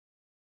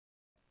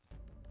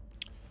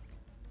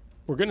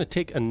We're going to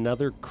take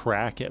another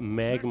crack at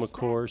Magma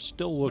Core.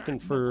 Still looking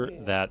for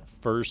that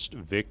first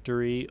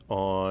victory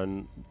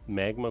on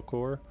Magma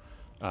Core.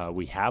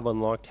 We have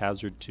unlocked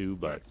Hazard 2,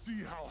 but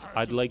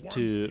I'd like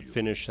to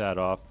finish that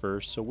off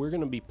first. So we're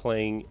going to be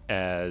playing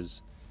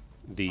as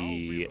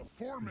the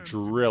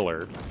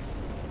Driller,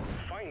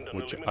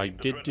 which I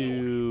did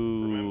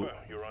do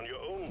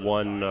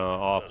one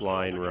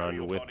offline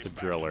run with the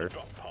Driller.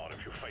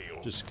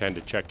 Just kind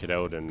of check it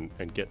out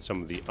and get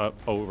some of the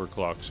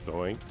overclocks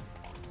going.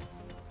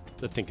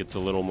 I think it's a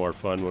little more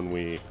fun when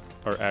we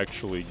are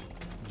actually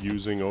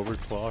using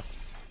overclock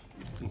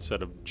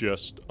instead of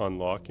just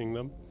unlocking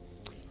them.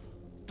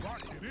 I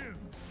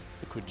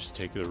think we just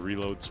take the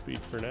reload speed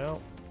for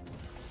now.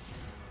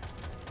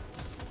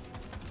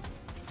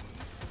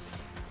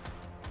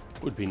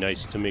 Would be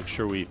nice to make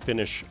sure we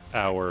finish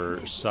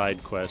our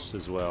side quests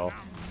as well.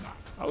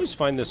 I always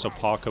find this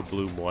Apoca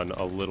Bloom one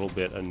a little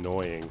bit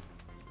annoying.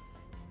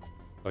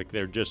 Like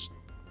they're just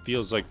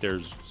feels like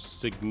there's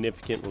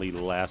significantly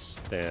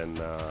less than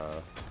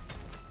the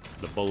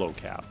Bullo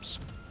caps.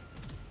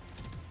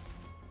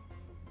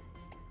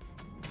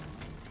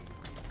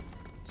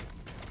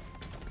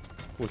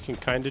 We can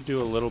kind of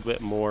do a little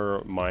bit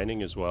more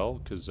mining as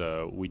well, because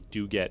we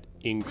do get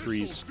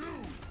increased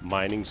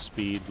mining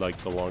speed like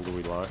the longer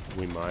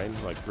we mine.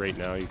 Like right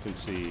now you can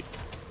see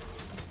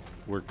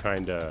we're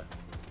kind of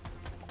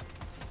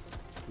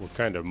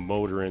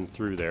motoring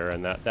through there,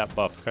 and that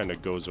buff kind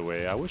of goes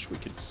away. I wish we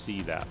could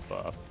see that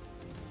buff,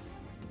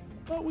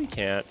 but we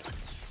can't.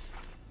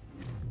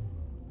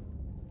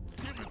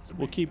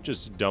 We'll keep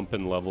just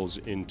dumping levels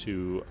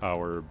into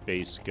our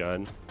base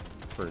gun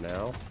for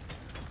now.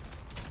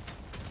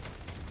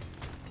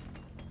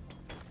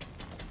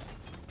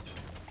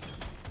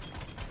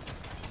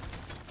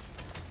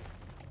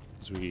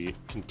 As we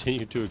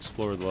continue to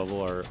explore the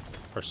level, our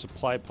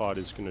supply pod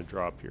is going to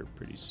drop here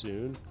pretty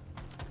soon.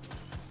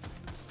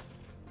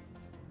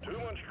 Too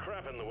much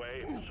crap in the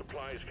way,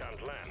 supplies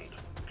can't land.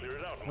 Clear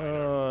it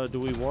out. Do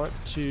we want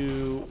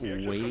to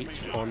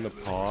wait on the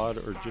pod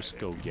or just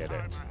go get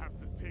it?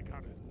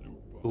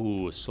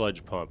 Ooh, a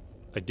sludge pump.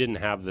 I didn't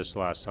have this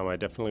last time. I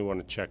definitely want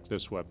to check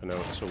this weapon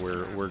out, so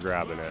we're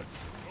grabbing it.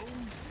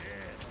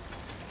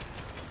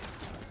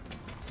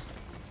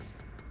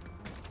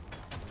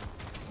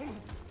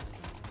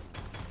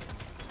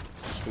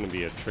 It's going to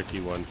be a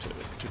tricky one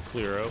to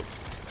clear out.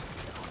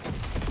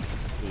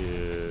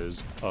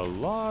 Is a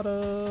lot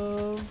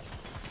of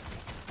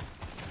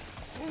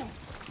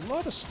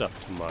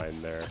stuff to mine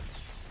there.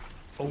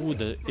 Oh,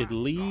 it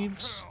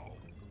leaves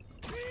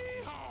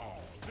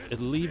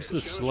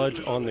the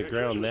sludge on the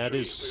ground. That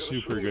is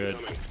super good.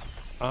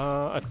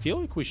 I feel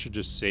like we should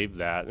just save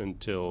that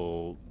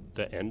until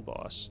the end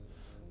boss.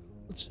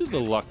 Let's do the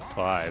luck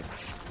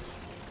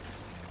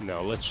 5.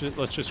 No, let's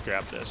just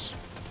grab this.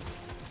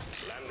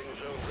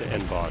 The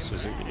end boss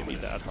isn't going to be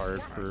that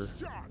hard for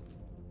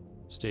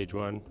Stage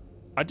 1.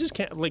 I just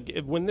can't, like,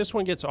 when this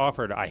one gets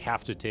offered, I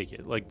have to take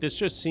it. Like, this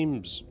just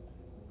seems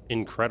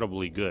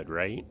incredibly good,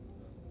 right?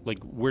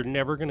 Like, we're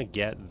never gonna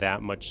get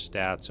that much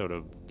stats out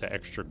of the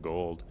extra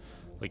gold.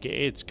 Like,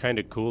 it's kind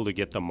of cool to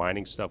get the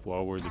mining stuff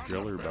while we're the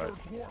Driller, but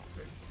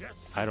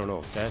I don't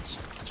know, that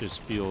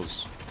just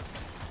feels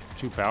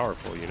too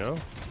powerful, you know?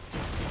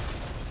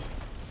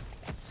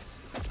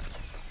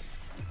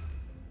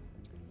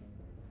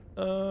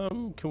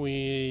 Can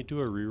we do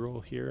a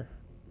reroll here?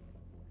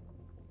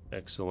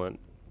 Excellent.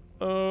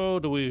 Oh,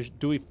 do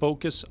we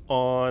focus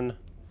on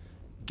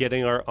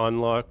getting our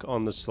unlock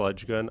on the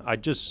sludge gun? I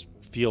just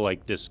feel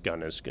like this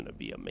gun is going to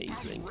be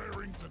amazing.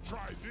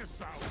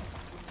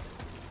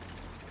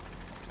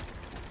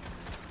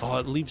 Oh,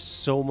 it leaves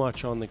so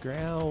much on the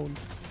ground.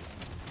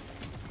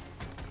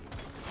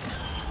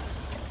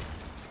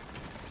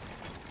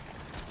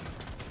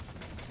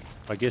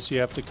 I guess you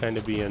have to kind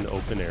of be in an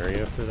open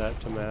area for that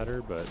to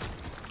matter, but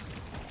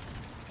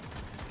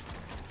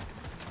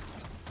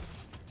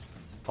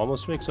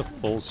almost makes a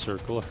full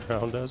circle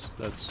around us.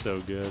 That's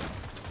so good.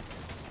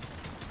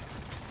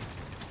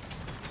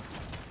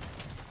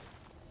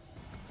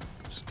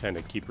 Just kind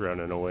of keep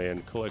running away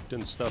and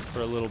collecting stuff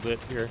for a little bit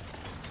here.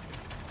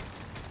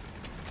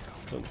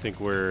 Don't think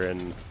we're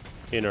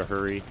in a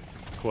hurry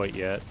quite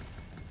yet.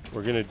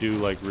 We're gonna do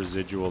like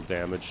residual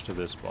damage to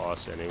this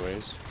boss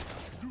anyways.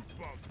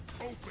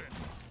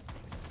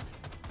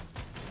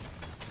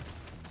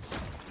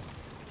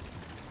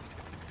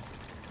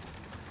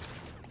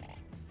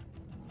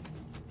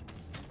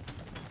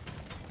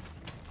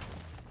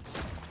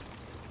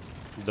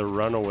 The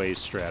runaway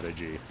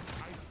strategy.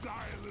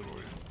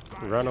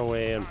 Run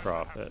away and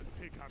profit.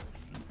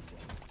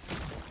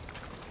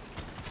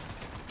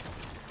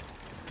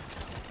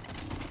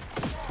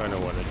 Kind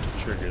of wanted to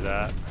trigger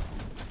that.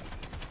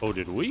 Oh,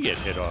 did we get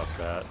hit off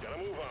that? Gotta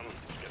move on.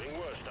 It's getting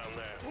worse down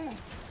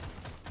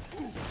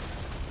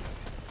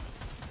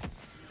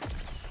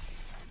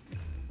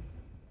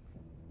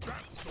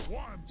there.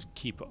 Let's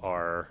keep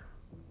our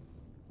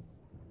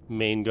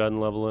main gun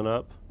leveling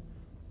up.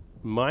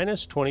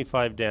 Minus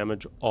 25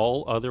 damage,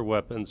 all other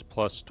weapons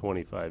plus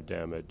 25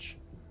 damage.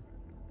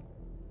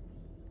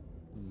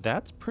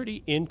 That's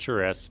pretty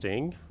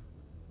interesting.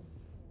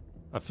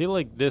 I feel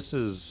like this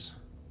is...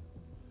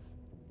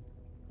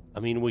 I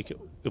mean,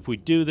 if we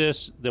do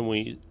this, then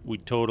we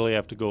totally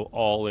have to go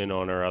all in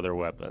on our other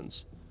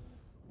weapons.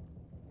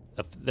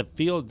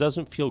 The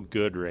doesn't feel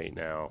good right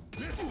now.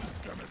 This is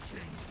gonna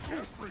change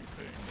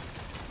everything.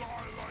 Die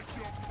like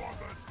your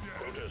mother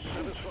did.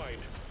 Satisfied.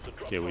 The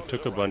drop Okay, we pod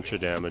took is a bunch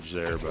of arriving. damage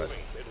there, but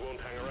It won't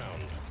hang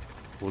around.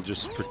 we'll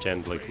just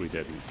pretend like we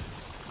didn't.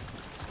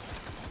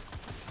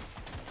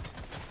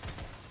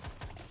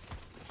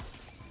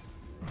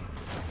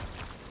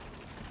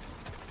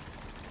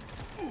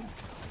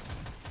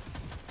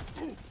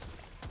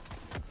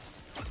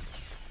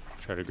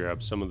 Try to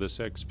grab some of this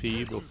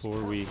XP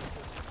before we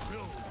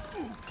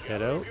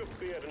head out. Your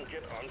beard and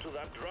get onto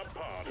that drop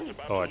pod. It's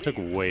about Oh, to I took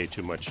leave. way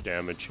too much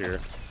damage here.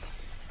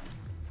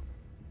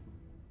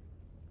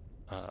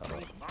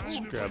 Let's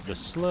grab the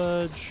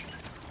sludge.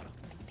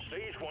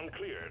 Stage 1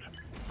 cleared.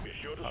 Be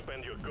sure to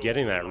spend your gold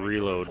Getting that coins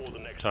reload before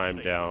the next time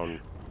stage.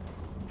 down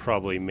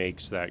probably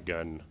makes that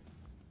gun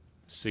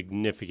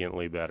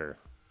significantly better.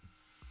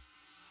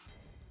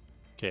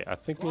 Okay, I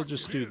think we'll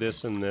just do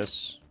this and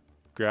this.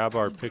 Grab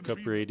our pickup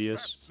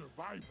radius,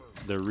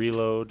 the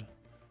reload,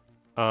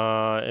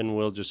 and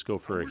we'll just go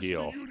for a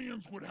heal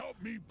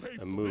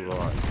and move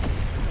on.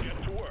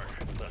 Get to work.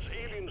 There's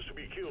aliens to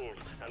be killed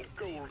and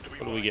gold to be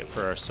What do we get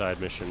for our side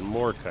mission?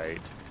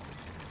 Morkite.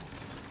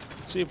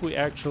 Let's see if we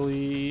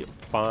actually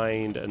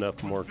find enough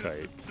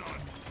Morkite.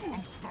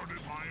 I'm starting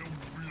my own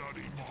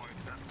bloody mine,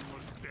 that's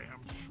for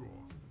damn sure.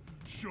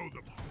 Show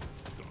them how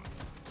it's done.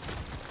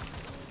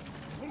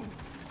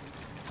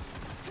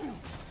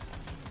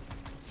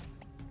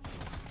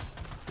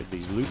 Get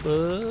these loot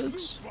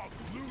bugs. Fuck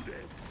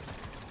looted.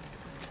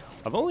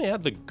 I've only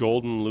had the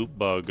golden loot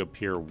bug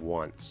appear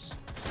once,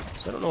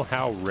 so I don't know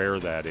how rare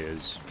that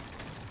is.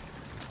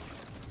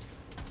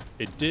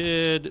 It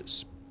did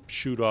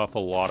shoot off a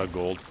lot of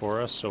gold for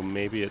us, so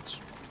maybe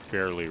it's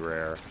fairly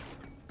rare.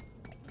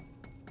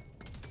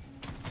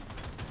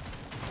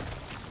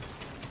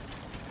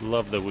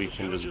 Love that we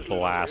can just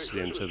blast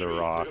into the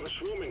rock. We have a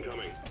swarm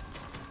incoming.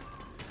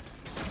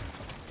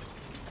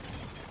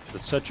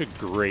 It's such a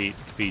great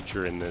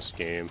feature in this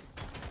game.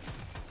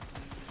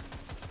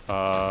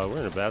 We're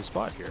in a bad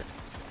spot here.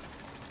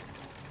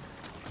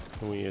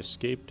 Can we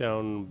escape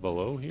down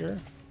below here?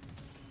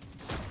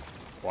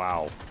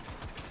 Wow.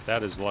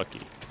 That is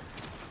lucky.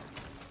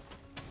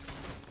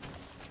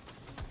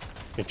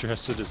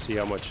 Interested to see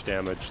how much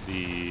damage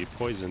the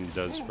poison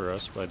does for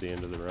us by the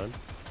end of the run.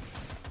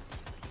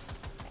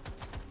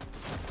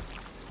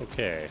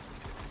 Okay.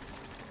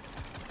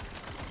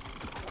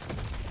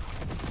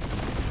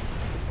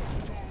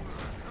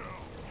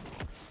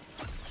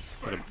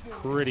 Got a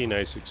pretty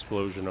nice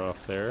explosion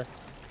off there.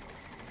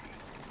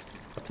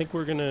 I think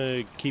we're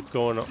gonna keep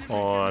going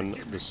on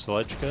the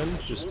sludge gun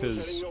just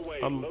because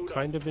I'm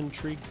kind of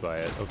intrigued by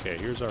it. Okay,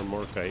 here's our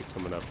Morkite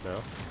coming up now.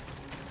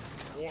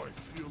 I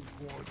feel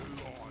for the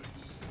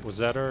lies. Was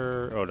that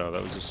our... Oh no,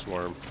 that was a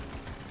swarm.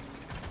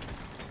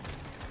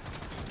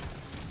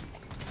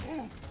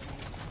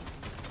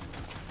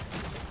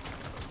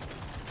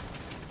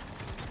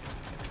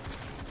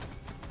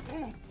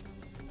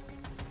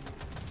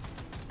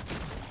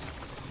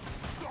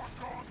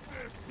 Suck on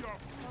this, you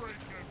freak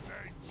of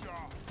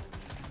nature.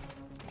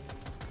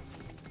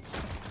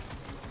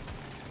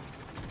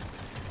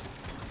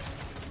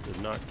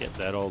 Did not get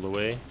that all the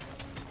way.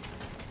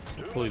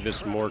 Hopefully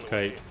this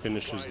Morkite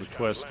finishes the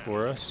quest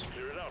for us.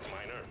 Clear it out,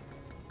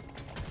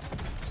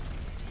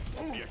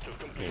 miner. Objective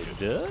completed. It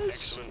does.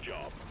 Excellent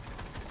job.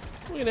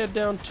 We're gonna head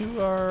down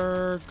to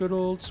our good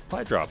old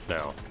supply drop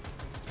now.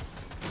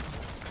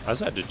 I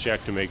just had to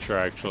check to make sure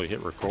I actually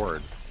hit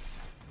record.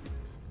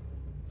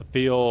 I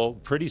feel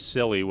pretty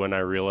silly when I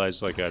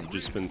realize like I've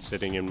just been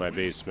sitting in my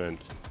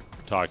basement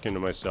talking to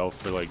myself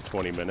for like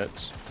 20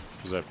 minutes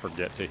because I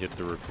forget to hit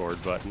the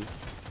record button.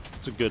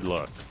 It's a good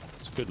look.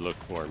 It's a good look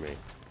for me.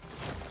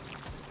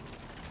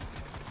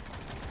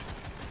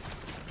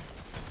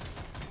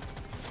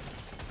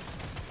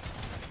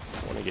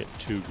 Don't want to get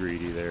too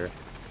greedy there.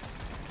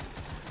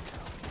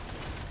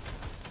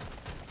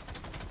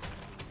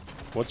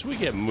 Once we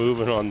get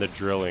moving on the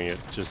drilling,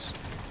 it's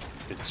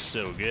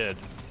so good.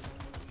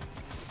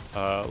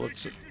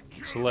 Let's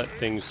let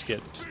things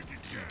get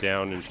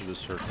down into the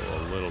circle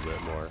a little bit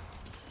more.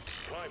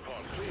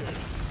 Tripod cleared.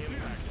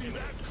 Impact See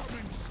imminent. that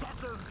coming,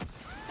 sucker?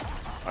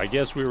 I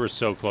guess we were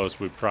so close,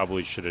 we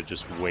probably should have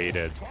just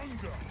waited.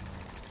 Bunga.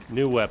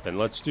 New weapon.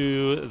 Let's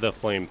do the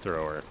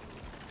flamethrower.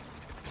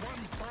 One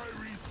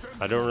fiery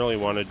I don't really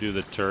want to do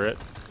the turret.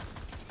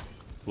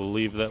 We'll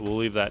leave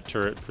that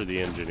turret for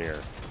the engineer.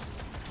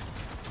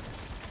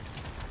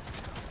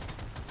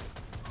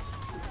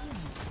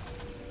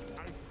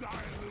 I die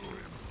a little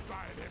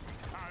inside every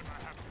time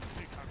I have to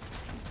pick up.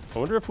 I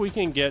wonder if we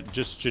can get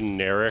just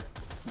generic,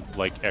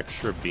 like,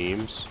 extra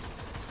beams.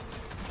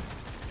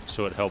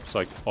 So it helps,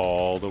 like,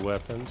 all the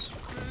weapons.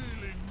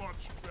 Feeling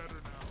much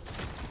better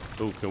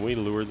now. Oh, can we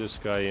lure this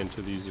guy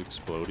into these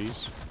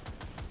explodies?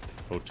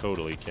 Oh,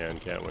 totally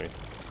can't we?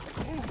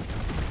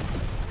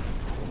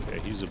 Okay,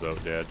 he's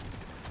about dead.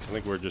 I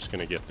think we're just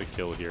gonna get the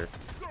kill here.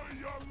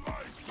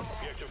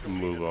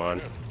 Move on.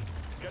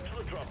 Get to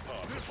the drop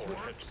pod before it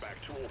heads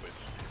back to orbit.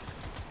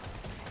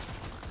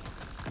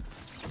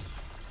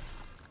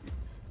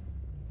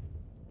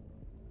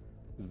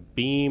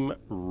 Beam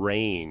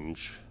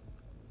range.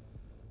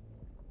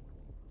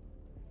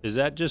 Is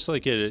that just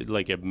like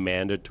a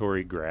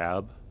mandatory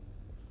grab?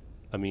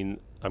 I mean,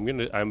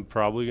 I'm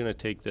probably gonna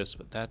take this,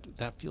 but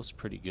that feels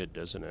pretty good,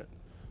 doesn't it?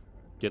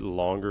 Get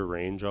longer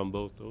range on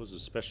both those,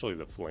 especially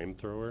the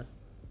flamethrower.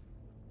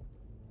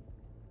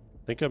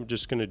 I think I'm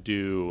just gonna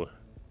do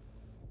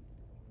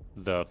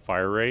the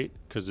fire rate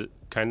because it's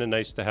kind of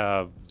nice to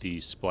have the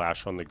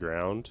splash on the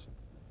ground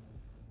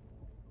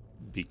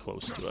be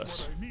close to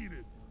us.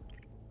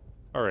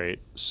 All right,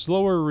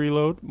 slower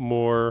reload,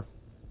 more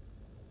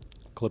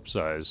clip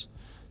size.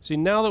 See,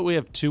 now that we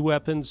have 2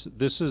 weapons,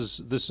 this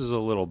is a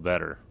little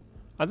better.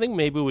 I think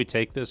maybe we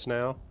take this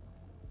now.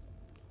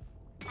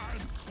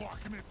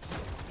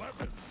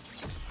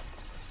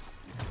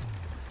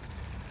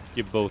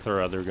 Give both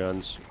our other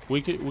guns.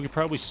 We could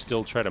probably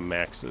still try to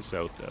max this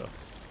out though.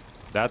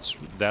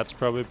 That's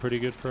probably pretty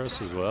good for us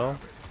as well.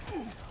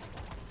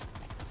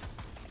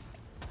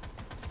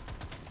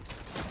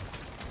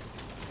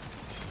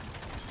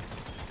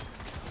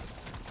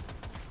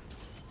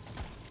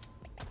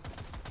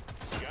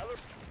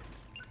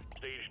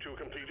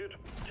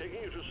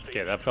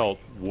 Okay, that felt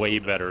way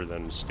better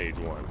than stage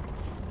 1.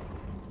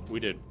 We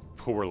did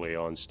poorly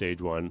on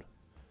stage 1.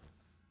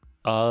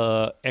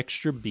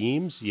 Extra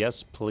beams?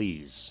 Yes,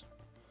 please.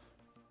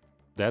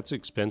 That's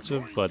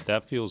expensive, but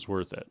that feels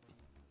worth it.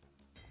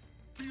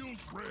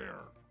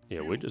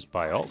 Yeah, we just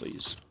buy all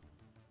these.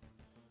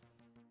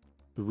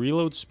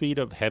 Reload speed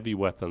of heavy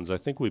weapons. I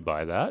think we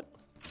buy that.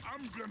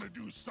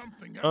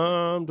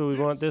 Do we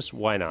want this?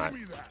 Why not?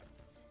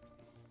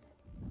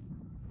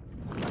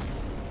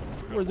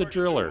 We're the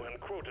driller.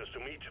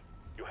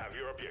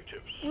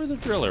 We're the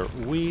driller.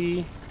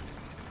 We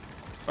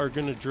are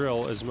gonna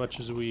drill as much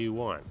as we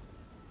want.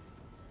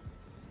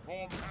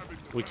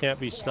 We can't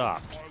be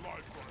stopped.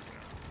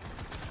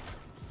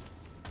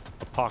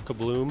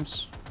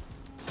 Apocablooms.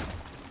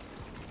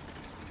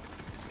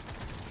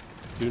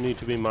 Do need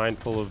to be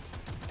mindful of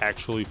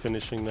actually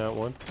finishing that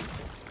one.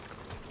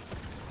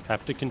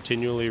 Have to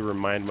continually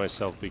remind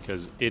myself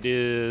because it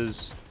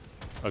is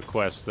a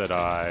quest that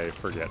I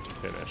forget to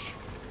finish.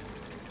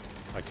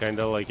 I kind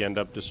of like end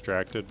up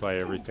distracted by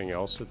everything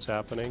else that's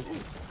happening.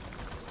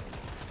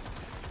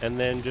 And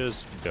then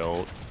just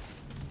don't.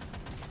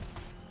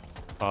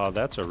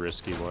 That's a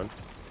risky one.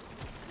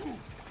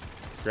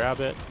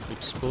 Grab it.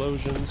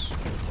 Explosions.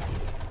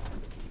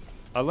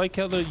 I like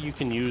how you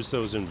can use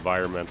those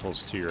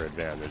environmentals to your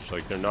advantage.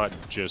 Like, they're not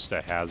just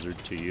a hazard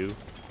to you.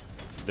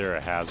 They're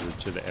a hazard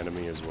to the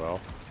enemy as well.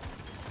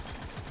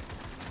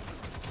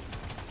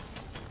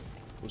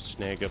 We'll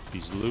snag up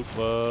these loot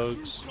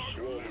bugs.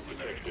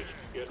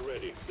 Get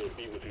ready. They'll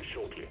be with you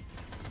shortly.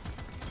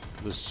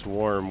 The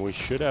swarm. We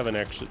should have an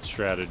exit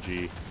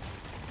strategy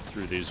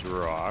through these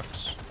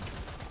rocks.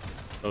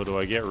 Oh, do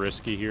I get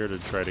risky here to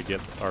try to get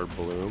our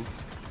bloom?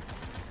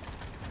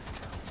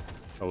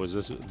 Oh,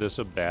 is this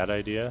a bad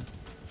idea?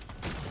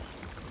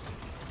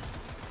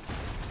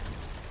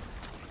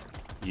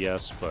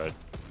 Yes, but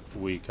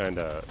we kind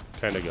of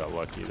got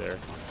lucky there.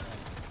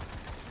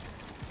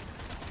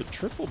 The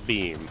triple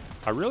beam.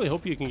 I really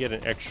hope you can get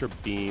an extra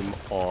beam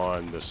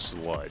on the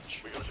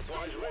sludge.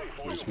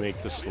 Just make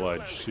the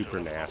sludge super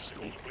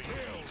nasty.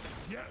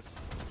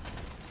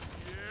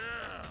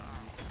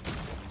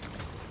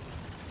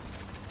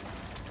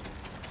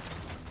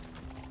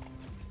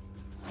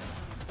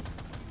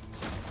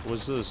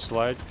 Was the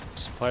supply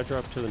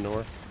drop to the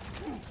north?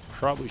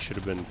 Probably should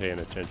have been paying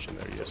attention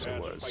there. Yes,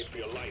 it was.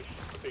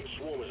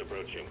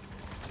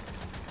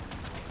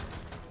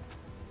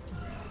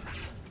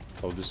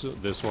 Oh,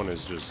 this one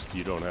is just,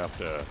 you don't have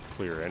to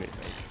clear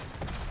anything.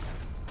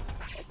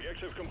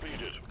 Objective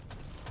completed.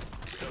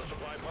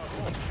 Supply pod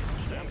 1.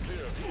 Stand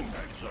clear of the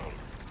impact zone.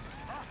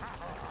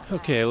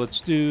 Okay,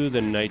 let's do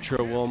the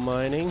nitro while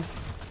mining.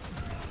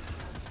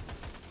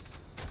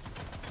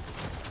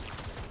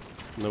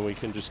 And then we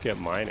can just get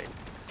mining.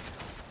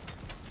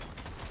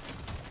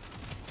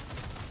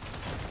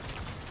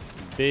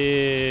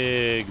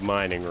 Big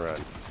mining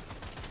run.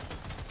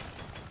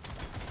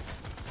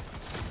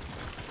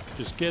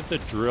 Just get the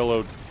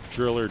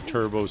driller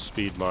turbo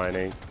speed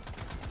mining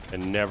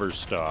and never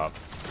stop.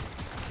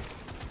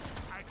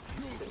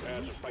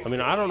 I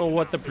mean, I don't know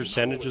what the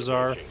percentages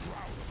are,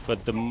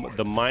 but the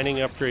mining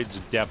upgrades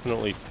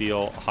definitely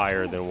feel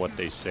higher than what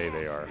they say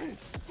they are.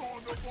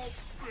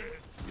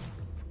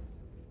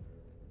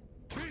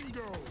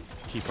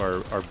 Keep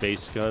our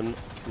base gun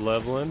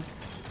leveling.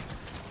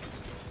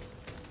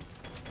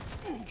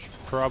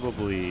 Should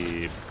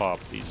probably pop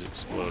these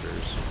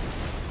exploders.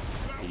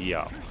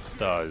 Yeah,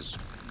 does.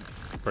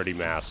 Pretty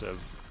massive.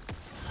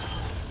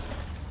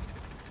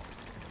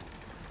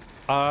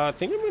 I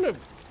think I'm gonna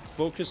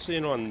focus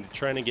in on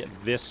trying to get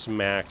this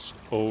maxed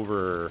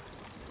over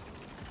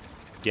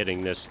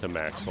getting this to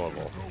max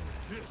level.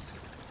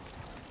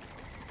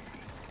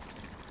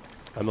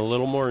 I'm a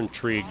little more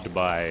intrigued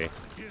by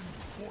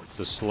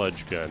the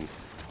sludge gun.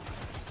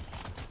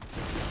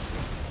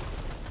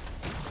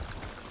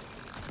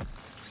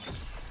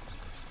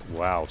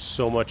 Wow,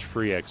 so much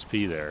free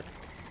XP there.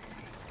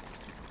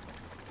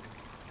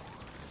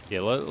 Yeah,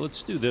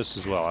 let's do this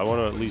as well. I want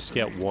to at least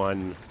get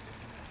one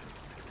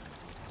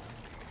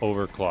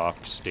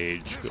overclock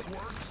stage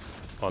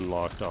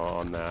unlocked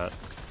on that.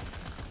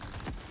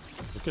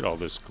 Look at all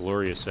this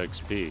glorious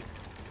XP.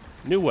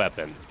 New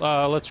weapon.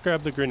 Let's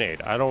grab the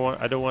grenade. I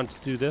don't want to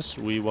do this.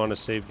 We want to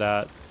save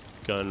that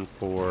gun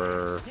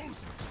for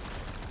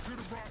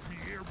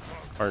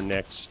our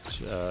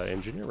next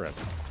engineer rep.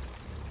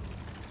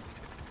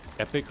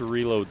 Epic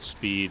reload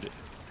speed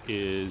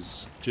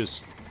is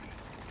just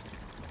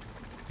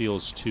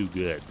feels too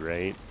good,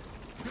 right?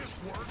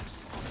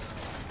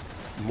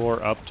 More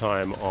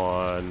uptime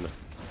on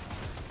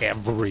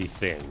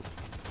everything.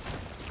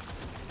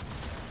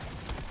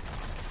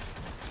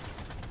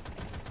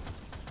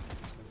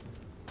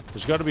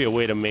 There's got to be a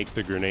way to make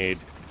the grenade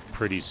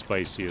pretty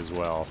spicy as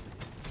well.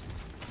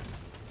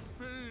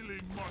 I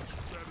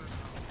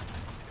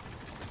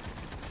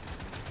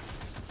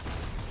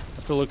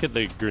have to look at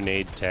the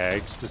grenade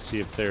tags to see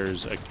if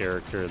there's a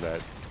character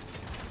that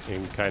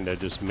can kind of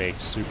just make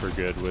super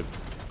good with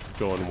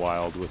going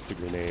wild with the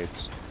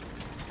grenades.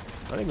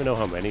 I don't even know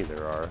how many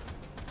there are.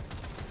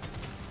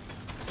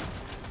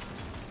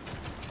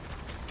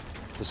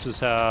 This is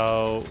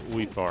how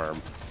we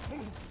farm.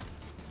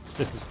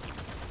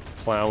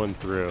 Plowing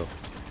through.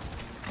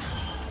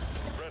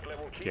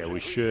 Okay,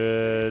 we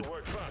should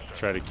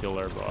try to kill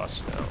our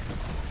boss now.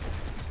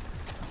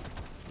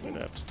 I'm gonna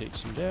have to take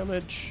some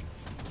damage.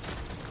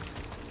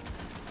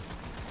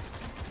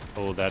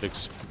 Oh,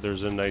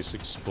 there's a nice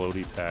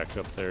explodey pack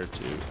up there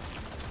too.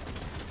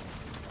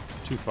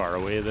 Too far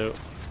away though.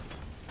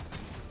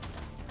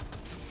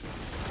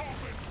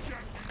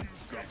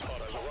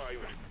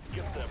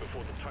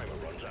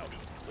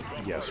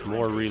 Yes,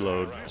 more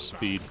reload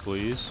speed,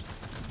 please.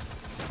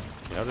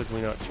 Okay, how did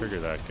we not trigger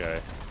that guy?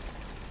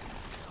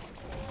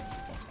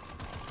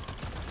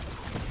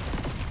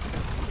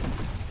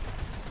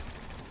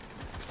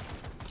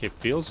 Okay,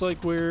 feels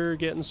like we're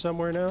getting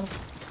somewhere now.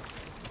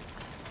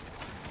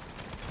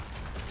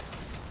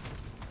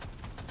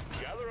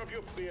 Gather up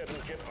your beard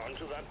and get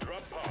onto that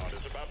drop pod.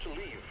 It's about to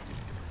leave.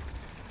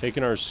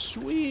 Taking our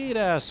sweet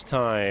ass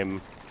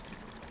time.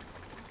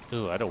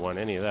 Ooh, I don't want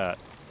any of that.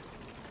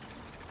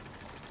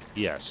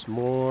 Yes,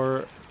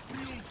 more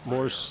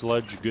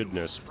sludge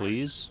goodness,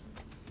 please.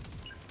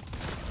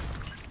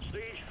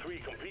 Stage 3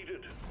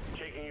 completed.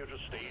 Taking you to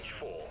stage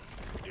 4.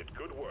 Did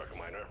good work,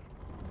 Miner.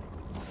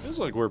 Feels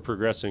like we're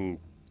progressing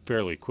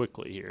fairly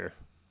quickly here.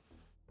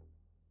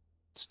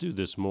 Let's do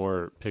this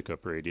more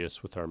pickup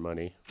radius with our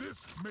money.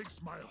 This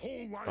makes my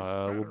whole life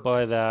We'll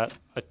buy that.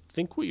 I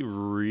think we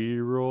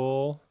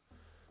reroll.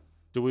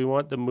 Do we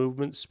want the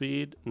movement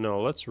speed?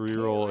 No, let's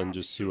reroll and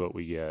just see what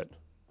we get.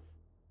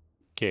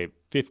 Okay,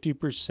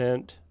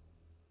 50%.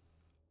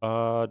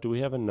 Do we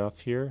have enough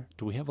here?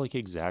 Do we have like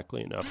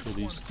exactly enough for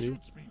these two?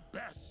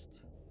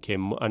 Okay,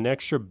 an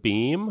extra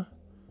beam.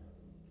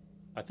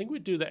 I think we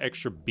do the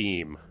extra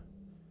beam.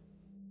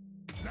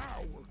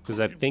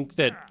 Because I think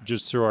that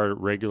just through our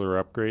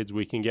regular upgrades,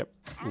 we can get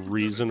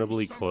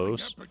reasonably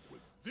close.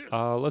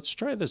 Let's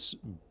try this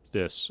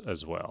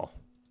as well.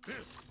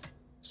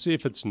 See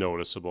if it's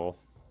noticeable.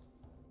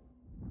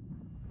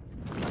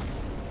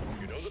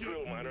 You know the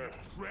drill, Miner.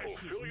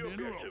 Fulfill your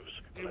objectives.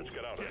 Let's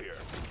get out of here.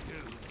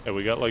 Yeah,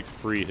 we got like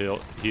free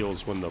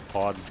heals when the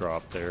pod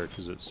dropped there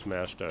because it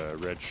smashed a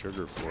red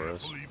sugar for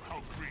us.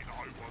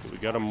 We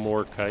got a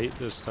more kite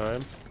this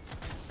time.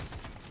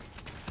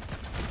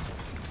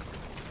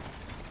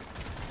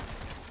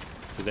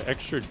 The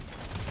extra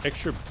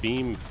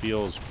beam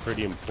feels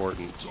pretty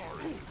important.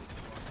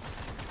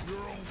 Your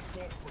own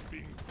fault for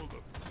being full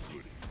of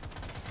goodies.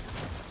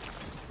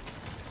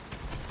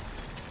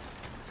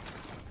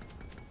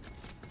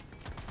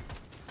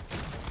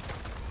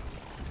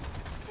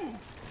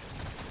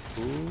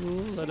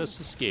 Ooh, let us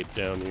escape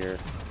down here.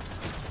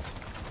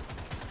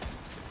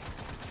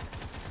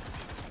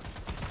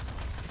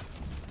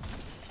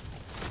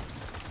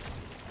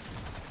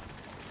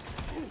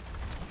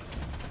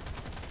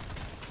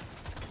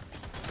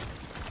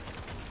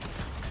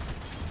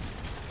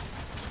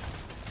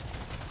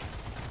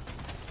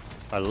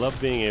 I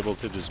love being able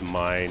to just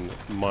mine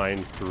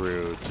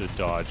through to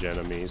dodge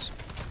enemies.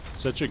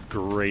 Such a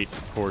great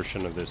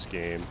portion of this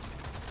game.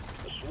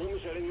 The swarm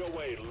is heading your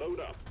way. Load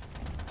up.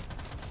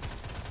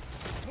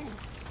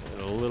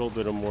 And a little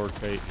bit of more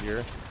kite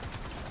here.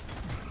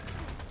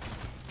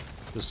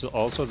 This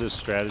also this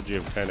strategy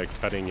of kind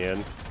of cutting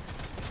in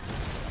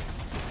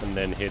and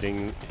then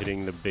hitting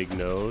the big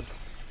node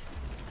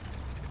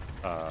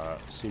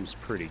seems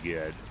pretty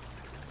good.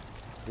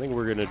 I think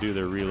we're gonna do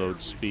the reload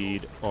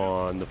speed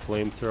on the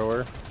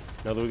flamethrower.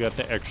 Now that we got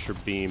the extra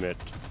beam, it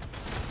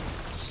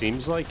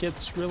seems like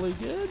it's really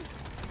good.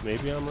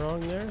 Maybe I'm wrong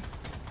there.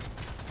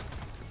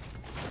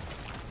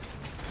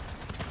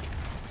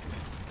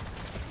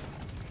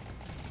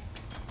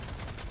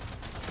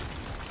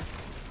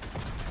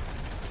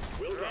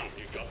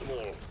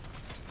 all.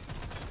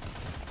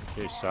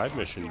 Okay, side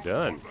mission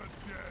done.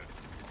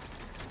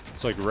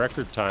 It's like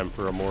record time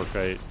for a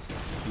Morkite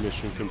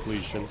mission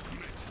completion.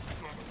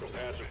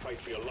 Prepare to fight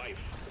for your life.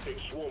 The big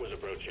swarm is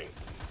approaching.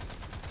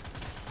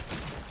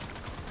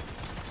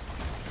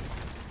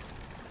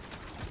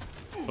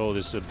 Oh,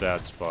 this is a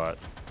bad spot.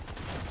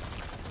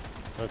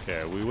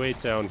 Okay, we wait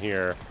down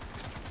here.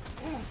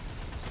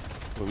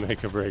 We'll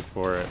make a break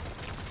for it.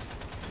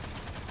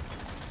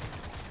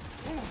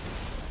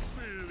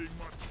 Feeling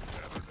much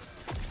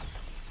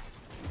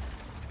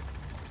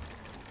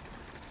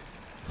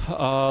better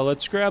now.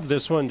 Let's grab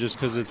this one just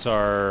because it's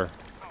our...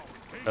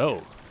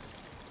 Oh.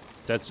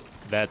 That's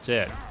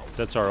it.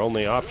 That's our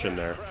only option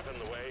there. Crap in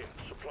the way.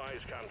 Supplies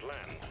can't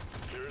land.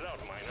 Clear it out,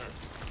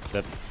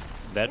 miner.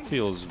 That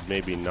feels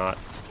maybe not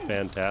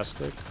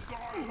fantastic. Die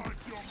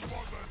like your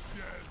mother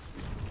dead.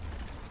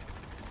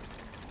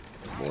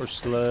 More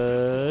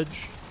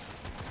sludge.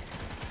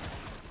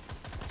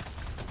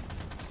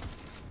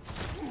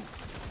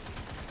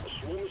 The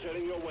swarm is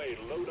heading your way.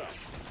 Load up.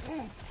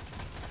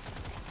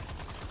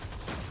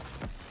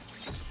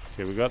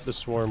 Okay, we got the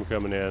swarm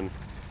coming in.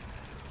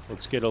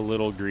 Let's get a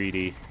little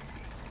greedy.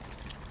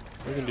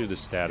 We can do the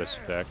status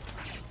effect.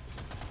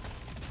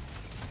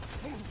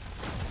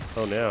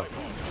 Oh no.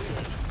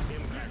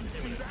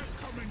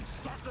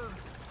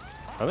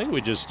 I think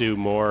we just do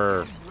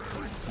more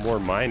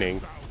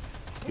mining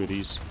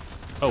goodies.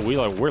 Oh,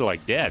 we're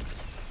like dead.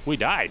 We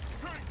died.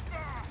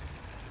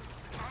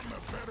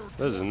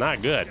 This is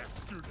not good.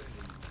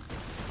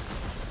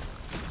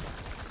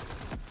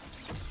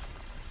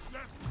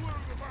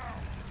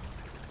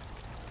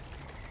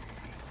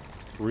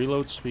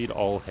 Reload speed,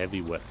 all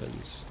heavy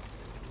weapons.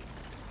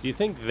 Do you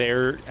think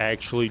they're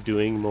actually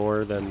doing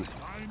more than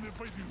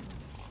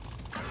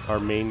our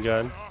main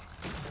gun?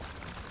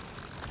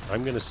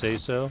 I'm gonna say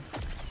so.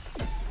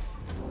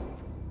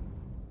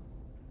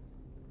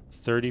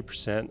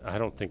 30%? I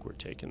don't think we're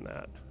taking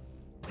that.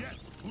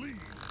 Yes, please.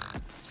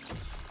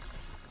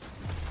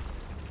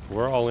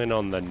 We're all in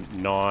on the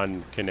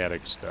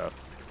non-kinetic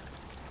stuff.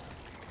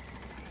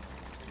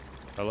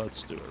 Now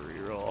let's do a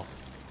reroll.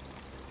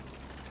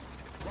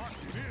 Lock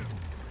it in.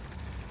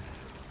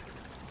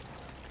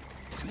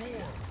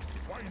 Sure.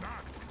 Why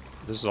not?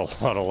 This is a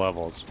lot of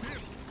levels.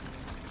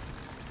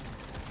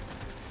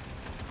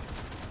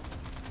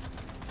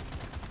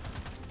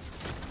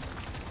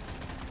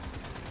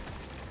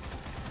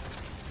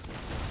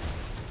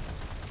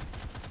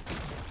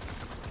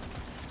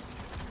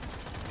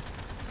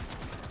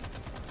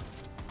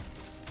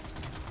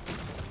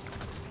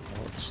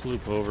 Let's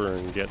sloop over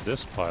and get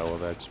this pile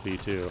of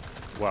XP too.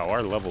 Wow,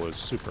 our level is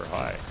super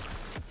high.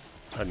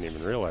 I didn't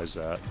even realize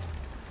that.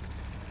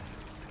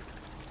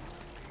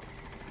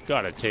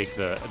 Gotta take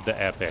the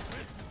epic.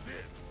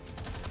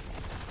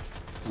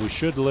 We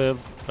should live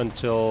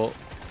until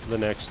the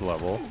next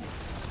level.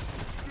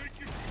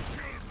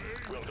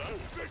 Well done.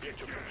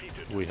 Objective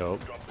completed. We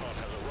hope. Drop pod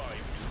has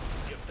arrived.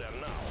 Get there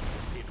now.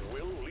 It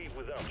will leave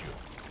without you.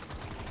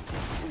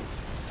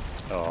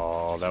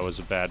 Oh, that was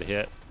a bad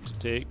hit to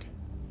take.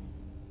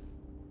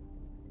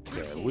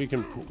 Yeah, we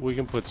can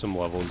put some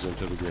levels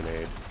into the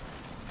grenade.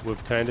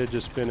 We've kind of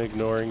just been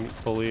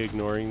fully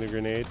ignoring the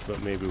grenade,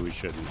 but maybe we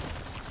shouldn't.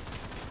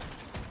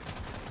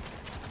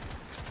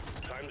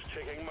 Time's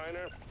ticking,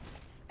 miner.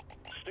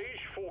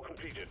 Stage 4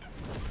 completed.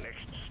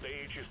 Next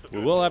stage is the...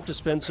 We will have to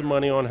spend some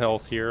money on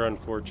health here,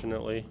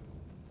 unfortunately.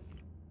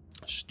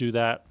 Just do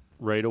that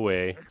right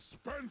away.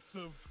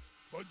 Expensive,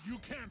 but you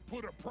can't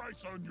put a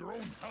price on your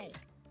own health.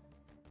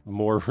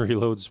 More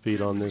reload speed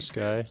on this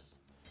guy.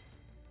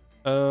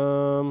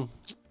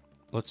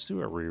 Let's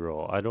do a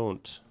reroll. I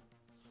don't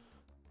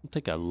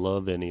think I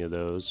love any of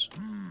those.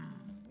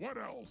 What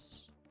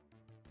else?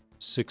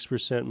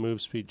 6%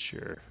 move speed,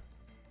 sure.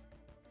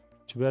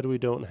 Too bad we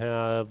don't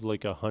have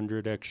like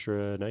 100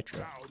 extra nitro.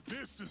 Now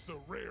this is a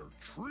rare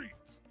treat.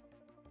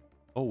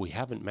 Oh, we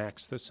haven't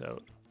maxed this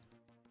out.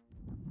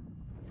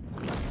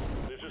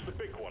 This is the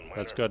big one, miner.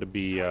 That's got to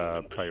be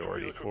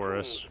priority for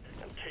us.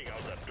 And take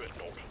out that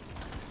dreadnought.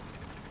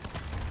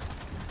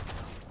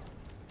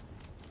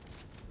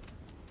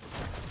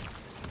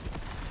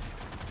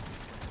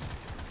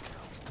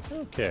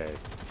 Okay,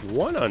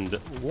 one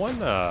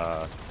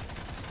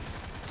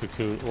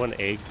cocoon, one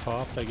egg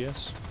popped, I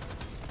guess.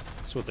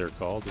 That's what they're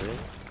called, right?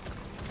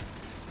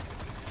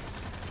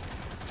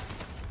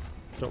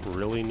 Don't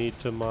really need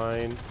to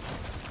mine.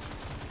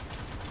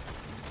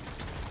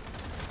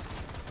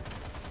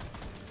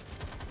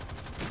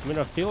 I mean,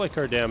 I feel like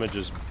our damage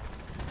is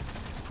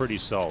pretty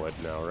solid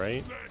now,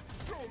 right? Let's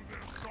show them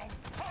some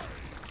fight.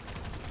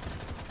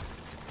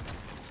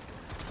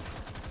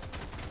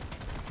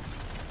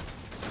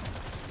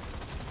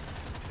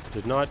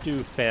 Did not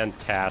do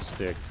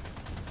fantastic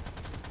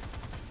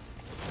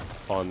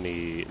on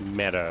the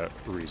meta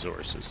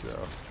resources,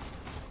 though.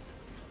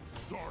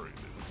 Sorry,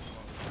 little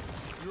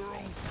son. Your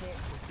own fault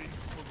for being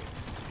full of...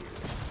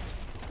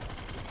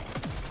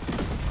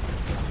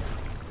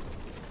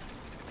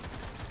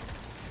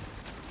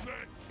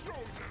 Let's show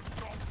them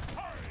some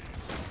fight.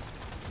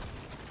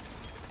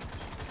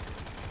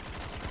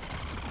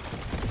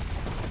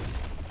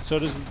 So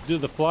do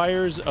the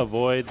flyers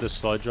avoid the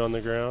sludge on the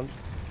ground?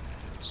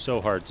 So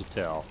hard to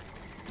tell.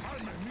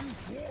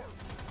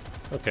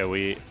 Okay,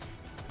 we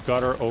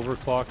got our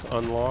overclock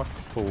unlocked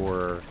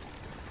for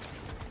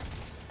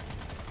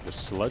the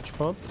sludge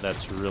pump.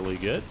 That's really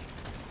good.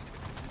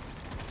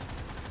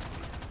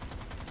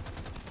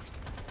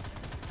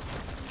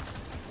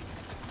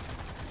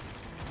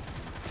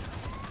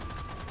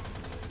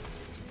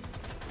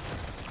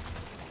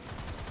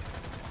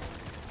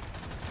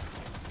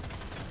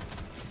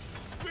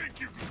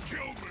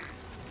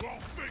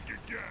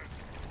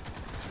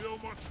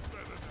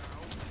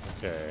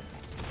 Okay.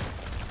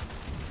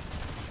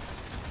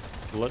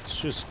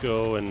 Let's just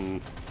go and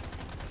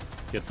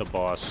get the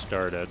boss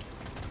started.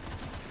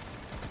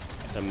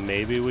 And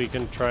maybe we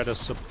can try to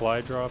supply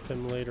drop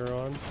him later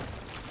on.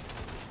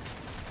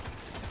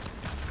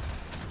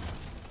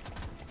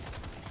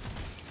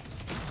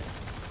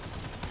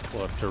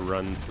 We'll have to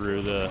run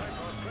through the...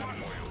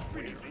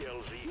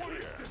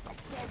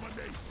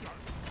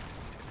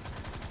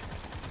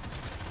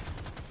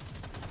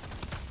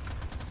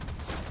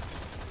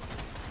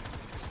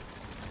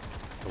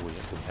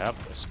 We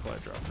have the supply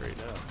drop right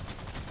now.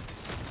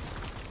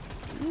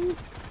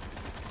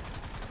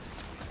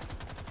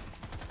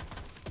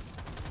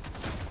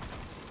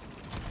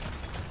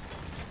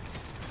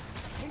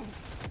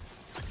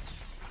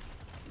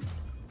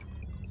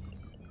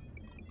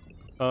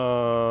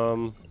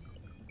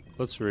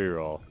 Let's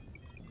reroll.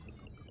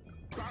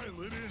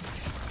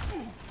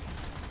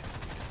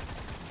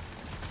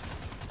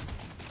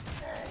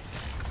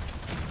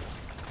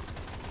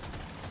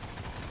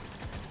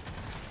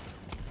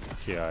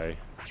 Yeah, I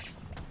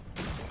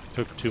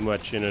took too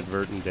much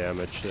inadvertent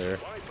damage there.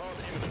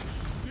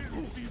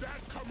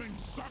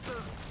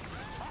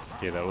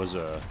 Okay, that was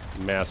a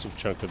massive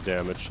chunk of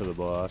damage to the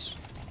boss.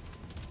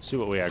 Let's see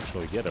what we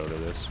actually get out of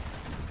this.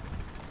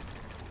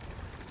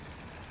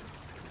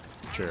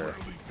 Sure.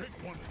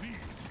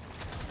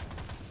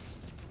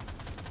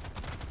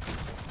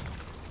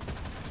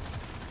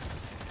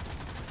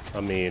 I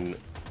mean,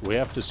 we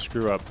have to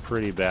screw up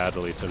pretty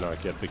badly to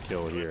not get the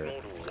kill here.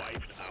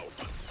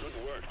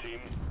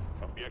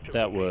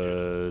 That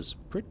was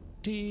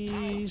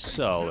pretty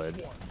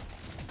solid.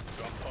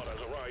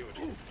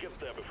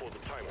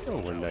 Oh,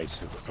 we're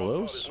nice and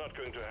close.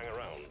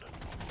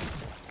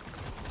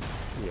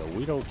 Yeah,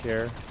 we don't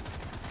care.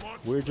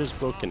 We're just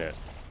booking it.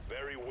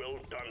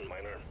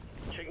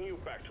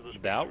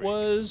 That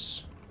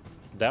was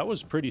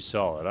pretty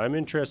solid. I'm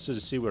interested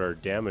to see what our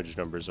damage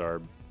numbers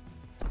are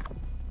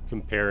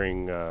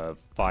comparing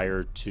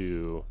fire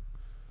to...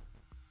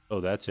 Oh,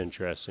 that's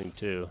interesting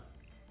too.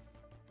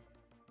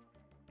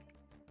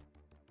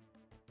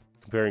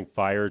 Comparing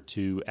fire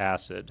to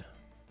acid.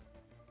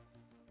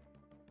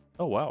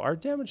 Oh wow, our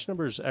damage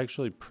number is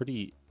actually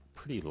pretty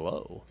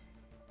low.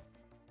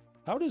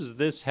 How does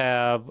this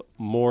have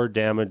more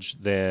damage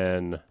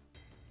than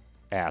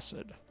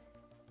acid?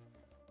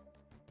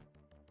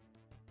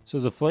 So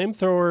the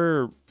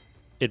flamethrower,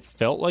 it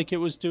felt like it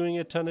was doing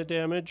a ton of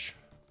damage.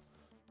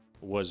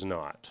 Was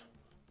not.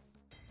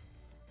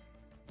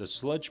 The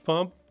sludge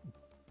pump,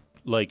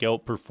 like,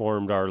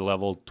 outperformed our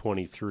level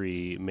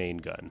 23 main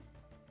gun.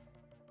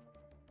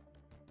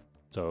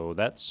 So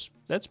that's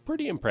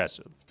pretty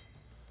impressive.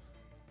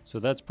 So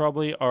that's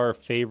probably our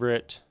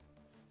favorite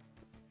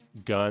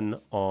gun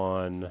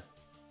on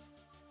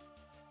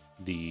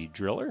the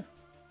driller.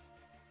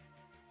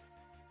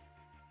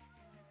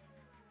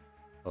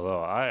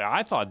 Although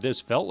I thought this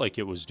felt like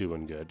it was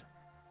doing good.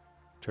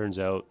 Turns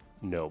out,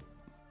 nope.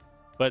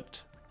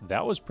 But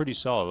that was pretty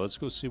solid. Let's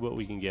go see what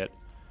we can get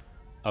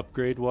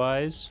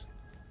upgrade-wise.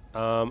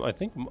 I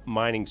think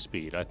mining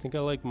speed. I think I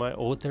like my...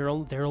 Oh, they're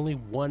only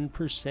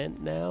 1%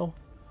 now?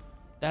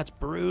 That's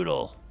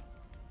brutal.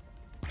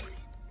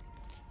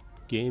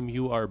 Game,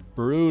 you are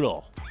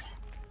brutal.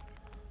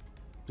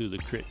 Do the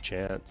crit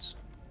chance.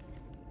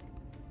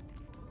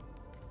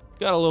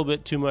 Got a little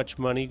bit too much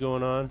money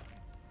going on.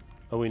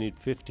 Oh, we need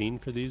 15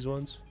 for these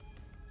ones.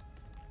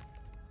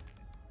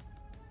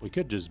 We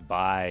could just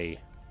buy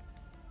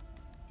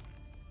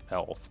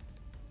health.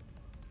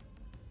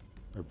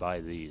 Or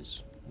buy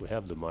these. We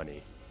have the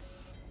money.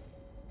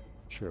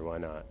 Sure, why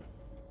not?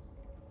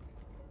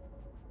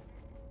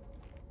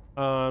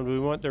 Do we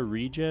want the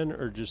regen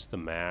or just the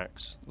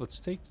max?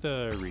 Let's take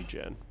the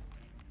regen.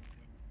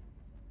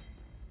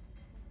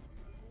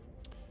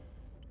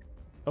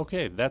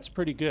 Okay, that's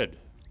pretty good.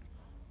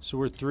 So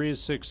we're 3 of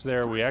 6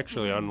 there. We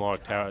actually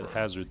unlocked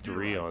Hazard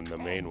 3 on the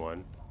main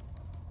one.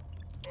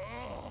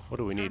 What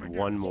do we need?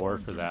 One more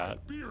for that.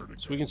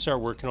 So we can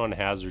start working on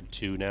Hazard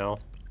 2 now.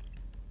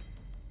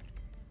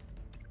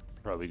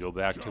 Probably go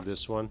back to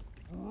this one.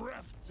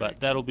 But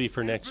that'll be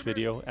for next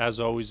video. As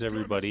always,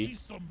 everybody,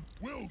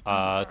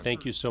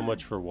 thank you so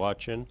much for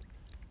watching.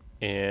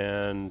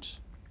 And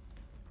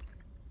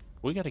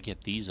we got to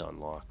get these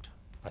unlocked.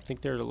 I think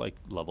they're like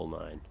level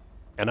 9.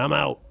 And I'm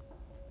out.